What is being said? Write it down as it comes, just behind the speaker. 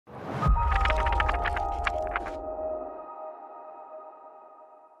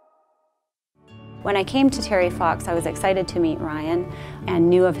When I came to Terry Fox, I was excited to meet Ryan and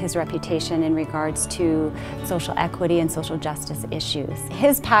knew of his reputation in regards to social equity and social justice issues.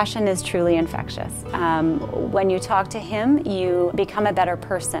 His passion is truly infectious. When you talk to him, you become a better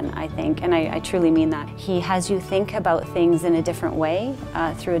person, I think, and I truly mean that. He has you think about things in a different way,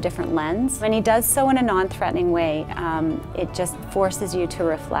 through a different lens. When he does so in a non-threatening way, it just forces you to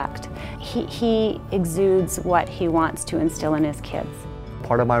reflect. He exudes what he wants to instill in his kids.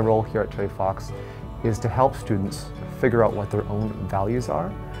 Part of my role here at Terry Fox is to help students figure out what their own values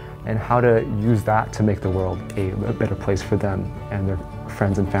are and how to use that to make the world a better place for them and their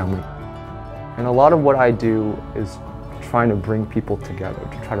friends and family. And a lot of what I do is trying to bring people together,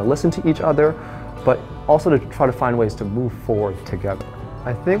 to try to listen to each other, but also to try to find ways to move forward together.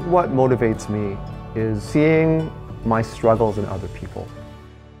 I think what motivates me is seeing my struggles in other people.